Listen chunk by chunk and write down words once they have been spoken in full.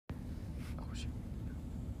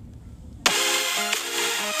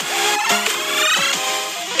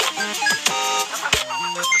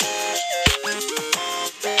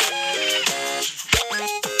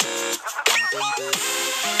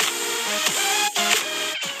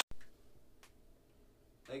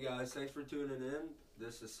guys, thanks for tuning in.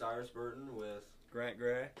 This is Cyrus Burton with Grant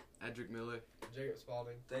Gray. Edric Miller. Jacob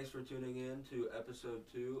Spalding. Thanks for tuning in to episode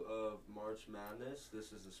 2 of March Madness.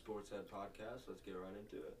 This is the Sports Head Podcast. Let's get right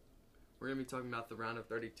into it. We're going to be talking about the round of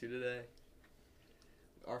 32 today.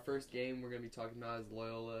 Our first game we're going to be talking about is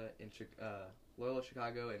Loyola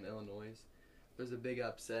Chicago and Illinois. There's a big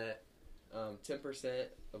upset. 10%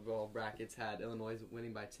 of all brackets had Illinois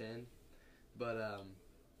winning by 10, but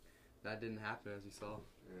that didn't happen, as you saw.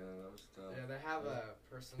 Yeah, that was tough. Yeah, they have a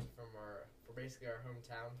person from basically our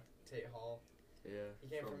hometown, Tate Hall. Yeah. He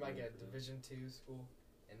came from like a Division II school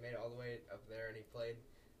and made it all the way up there, and he played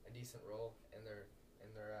a decent role in their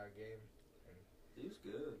game. And he was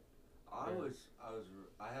good. I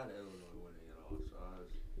had Illinois winning it all, so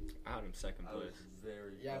I had him second I was place.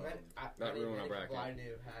 very That ruined our bracket. I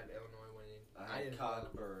knew had Illinois winning. I had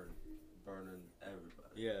Cockburn burning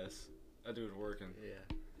everybody. Yes, that dude was working. Yeah.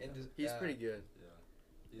 And he's pretty good. Yeah,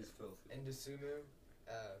 he's filthy. And Desumu,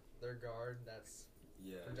 their guard, that's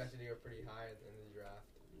projected to go pretty high at the end of the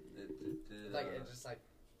draft. It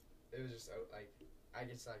I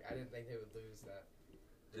didn't think they would lose that.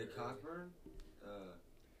 Did Cockburn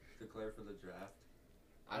declare for the draft?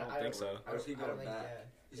 I don't think so. Or is he going back? Yeah.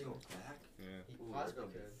 He's going back? Yeah. He Ooh, they're possibly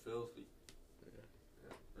going to be could. filthy. Yeah.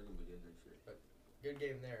 Yeah, they're going to be good next year. Good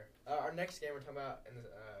game there. Our next game we're talking about in the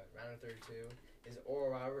round of 32 is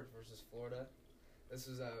Oral Roberts versus Florida. This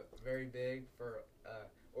was very big for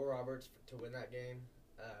Oral Roberts to win that game.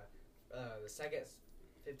 The second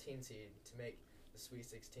 15 seed to make the Sweet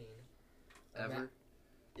 16. Ever?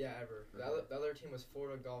 Ever. The other team was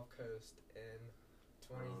Florida Gulf Coast in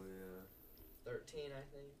 2013, I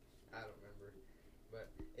think. I don't remember. But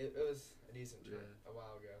it was a decent trip a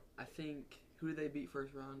while ago. I think, who did they beat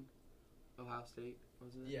first round? Ohio State,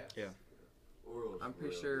 wasn't it? Yeah. Oral's I'm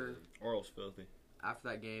pretty really sure good. Oral's filthy. after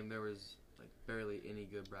that game there was like barely any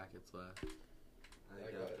good brackets left. I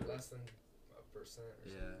think Like less than a percent or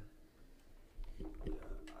something. Yeah.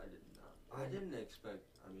 Yeah, I did not. I didn't expect.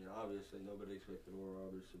 I mean, obviously, nobody expected Oral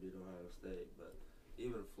Roberts to beat Ohio State, but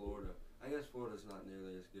even Florida. I guess Florida's not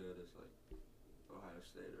nearly as good as like Ohio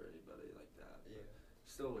State or anybody like that. Yeah.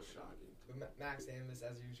 Still was shocking. But Max Amos,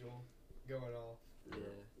 as usual, going off.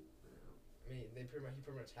 Yeah. I mean, he pretty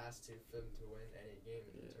much has to for them to win any game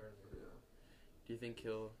in the tournament. Yeah. Do you think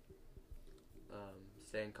he'll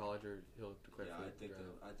stay in college or he'll declare Yeah, for I think the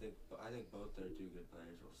draft? I think both their two good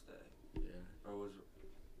players will stay. Yeah. Or was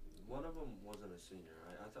one of them wasn't a senior?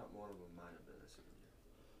 I thought one of them might have been a senior.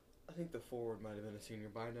 I think the forward might have been a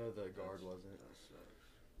senior, but I know the guard wasn't. That sucks.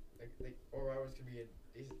 Oral Roberts could be a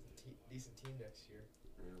decent team next year.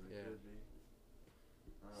 Yeah, Yeah. could be.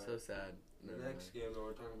 All right. So sad. The Never next mind. game that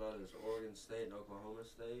we're talking about is Oregon State and Oklahoma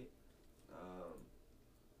State.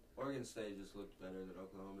 Oregon State just looked better than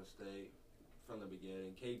Oklahoma State from the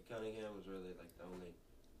beginning. Cade Cunningham was really like the only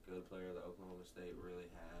good player that Oklahoma State really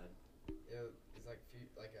had. Yeah, he's like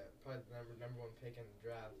probably the number one pick in the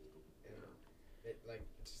draft, and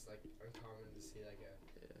it's just like uncommon to see like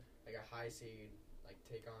a high seed like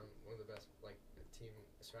take on one of the best a team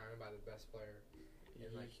surrounded by the best player. He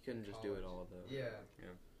like, couldn't just do it college. all though. Yeah.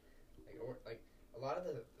 Yeah. Like a lot of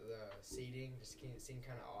the seeding just seemed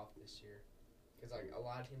kind of off this year, because like a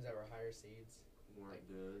lot of teams that were higher seeds. Weren't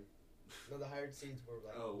good. No, the higher seeds were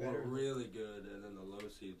like were better. really good, and then the low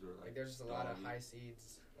seeds were like. There's just a lot of doggy. high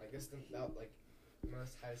seeds. Like this is the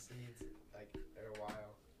most high seeds like in a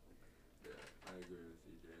while. Yeah, I agree with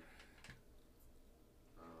you, Jake.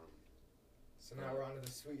 So now we're on to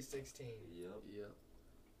the Sweet 16. Yep.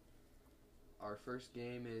 Our first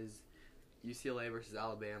game is UCLA versus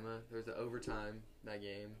Alabama. There's an overtime that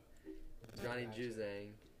game. Johnny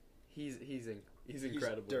Juzang, he's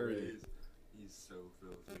incredible. dirty. Really. He's so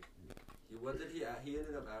filthy. What did he? He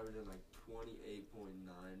ended up averaging like 28.9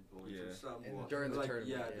 points or something. During the like,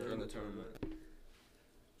 tournament. Yeah, Yeah. during the tournament.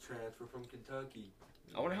 Transfer from Kentucky.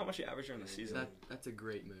 I wonder how much he averaged during the season. That's a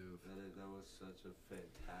great move. That was such a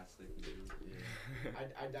fantastic move. Yeah.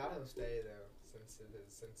 I doubt he'll stay though, since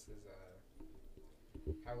his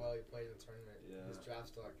how well he played in the tournament. Yeah. His draft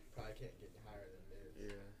stock probably can't get higher than it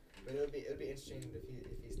is. Yeah. But it'd be interesting if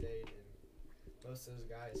he stayed, and most of those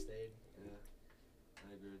guys stayed. Yeah,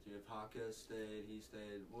 I agree with you. If Hawkes stayed, he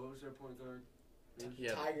stayed. What was their point guard?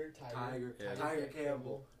 Yeah. Tiger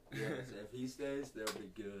Campbell. Yes, if he stays, they'll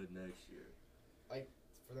be good next year.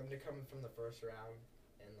 For them to come from the first round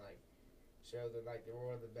and show that they were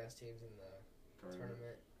one of the best teams in the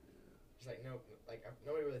tournament. Just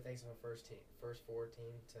nobody really thinks of a first four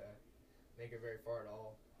team to make it very far at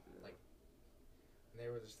all. Yeah. And they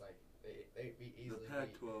were just they beat easily. The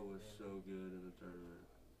Pac-12 was so good in the tournament.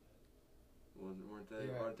 Weren't they?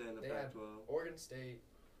 Yeah, Aren't they in the they had Pac-12? Oregon State,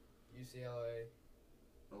 UCLA.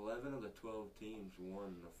 11 of the 12 teams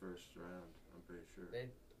won in the first round. I'm pretty sure.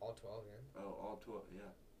 All 12 in. Oh, all 12. Yeah.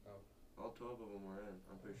 Oh. All 12 of them were in.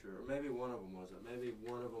 I'm pretty sure. Or maybe one of them wasn't. Maybe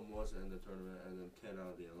one of them wasn't in the tournament, and then 10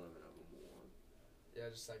 out of the 11 of them won. Yeah,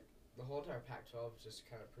 just like the whole entire Pac-12 just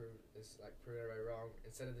kind of proved everybody wrong.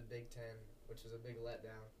 Instead of the Big Ten, which was a big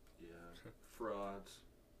letdown. Yeah. Frauds.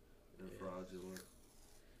 They're fraudulent.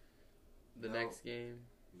 The next game.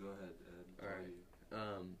 Go ahead, Ed. All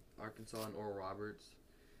right. Arkansas and Oral Roberts.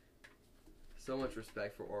 So much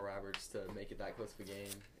respect for Oral Roberts to make it that close of a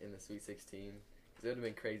game in the Sweet 16. Because it would have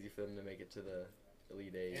been crazy for them to make it to the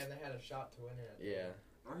Elite Eight. And they had a shot to win it. Yeah.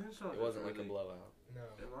 Arkansas. It wasn't like a blowout. No.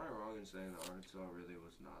 Am I wrong in saying that Arkansas really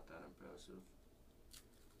was not that impressive?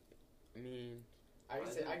 I mean,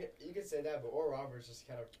 you could say that, but Oral Roberts just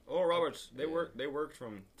kind of. Oral Roberts, they worked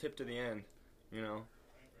from tip to the end, you know.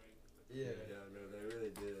 Yeah. Yeah, no, they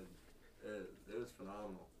really did. It was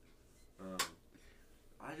phenomenal.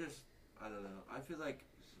 I don't know. I feel like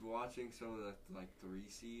watching some of the 3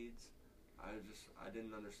 seeds, I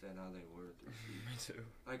didn't understand how they were 3 seeds. Me too.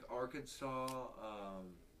 Like Arkansas,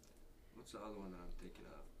 what's the other one I'm thinking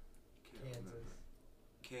of? Can't remember.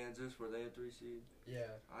 Kansas, were they a 3 seed?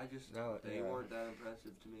 Yeah. They weren't that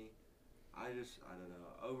impressive to me. I don't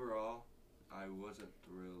know. Overall, I wasn't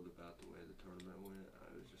thrilled about the way the tournament went.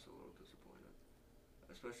 I was just a little disappointed,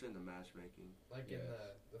 especially in the matchmaking. Like in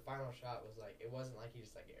the final shot was like, it wasn't like he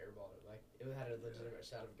just airballed it. Like it had a legitimate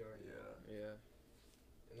shot of going. Yeah.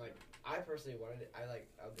 And I personally wanted it. I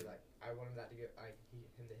wanted that to get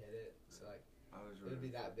him to hit it. So it would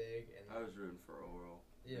be that big. And I was rooting for Oral.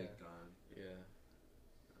 Yeah. Big time. Yeah.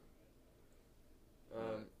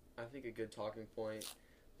 I think a good talking point,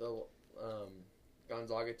 the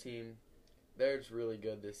Gonzaga team, they're just really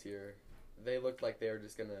good this year. They looked like they were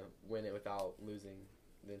just gonna win it without losing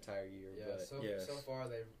the entire year. Yeah. But So far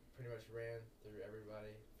they've pretty much ran through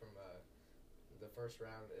everybody from the first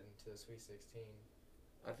round into the Sweet 16.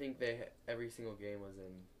 I think every single game was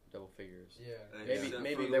in double figures. Yeah. Maybe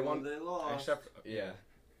they they won. They lost. Yeah.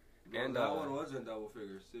 And that one was in double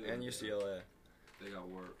figures too. And UCLA. They got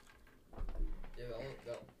worked. Yeah.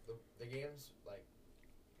 The games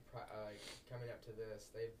coming up to this,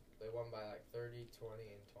 they won by 30, 20,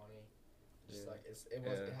 and 20. Just it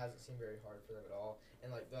hasn't seemed very hard for them at all.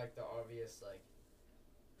 And the obvious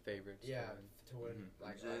favorites. Yeah, to win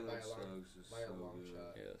by a long good.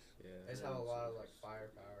 shot. Yes. Yeah. They just have a lot of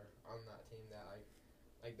firepower on that team that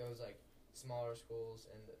those smaller schools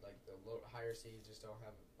and the higher seeds just don't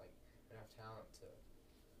have enough talent to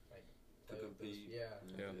compete.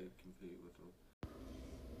 Compete with them.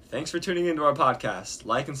 Thanks for tuning into our podcast.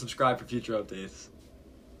 Like and subscribe for future updates.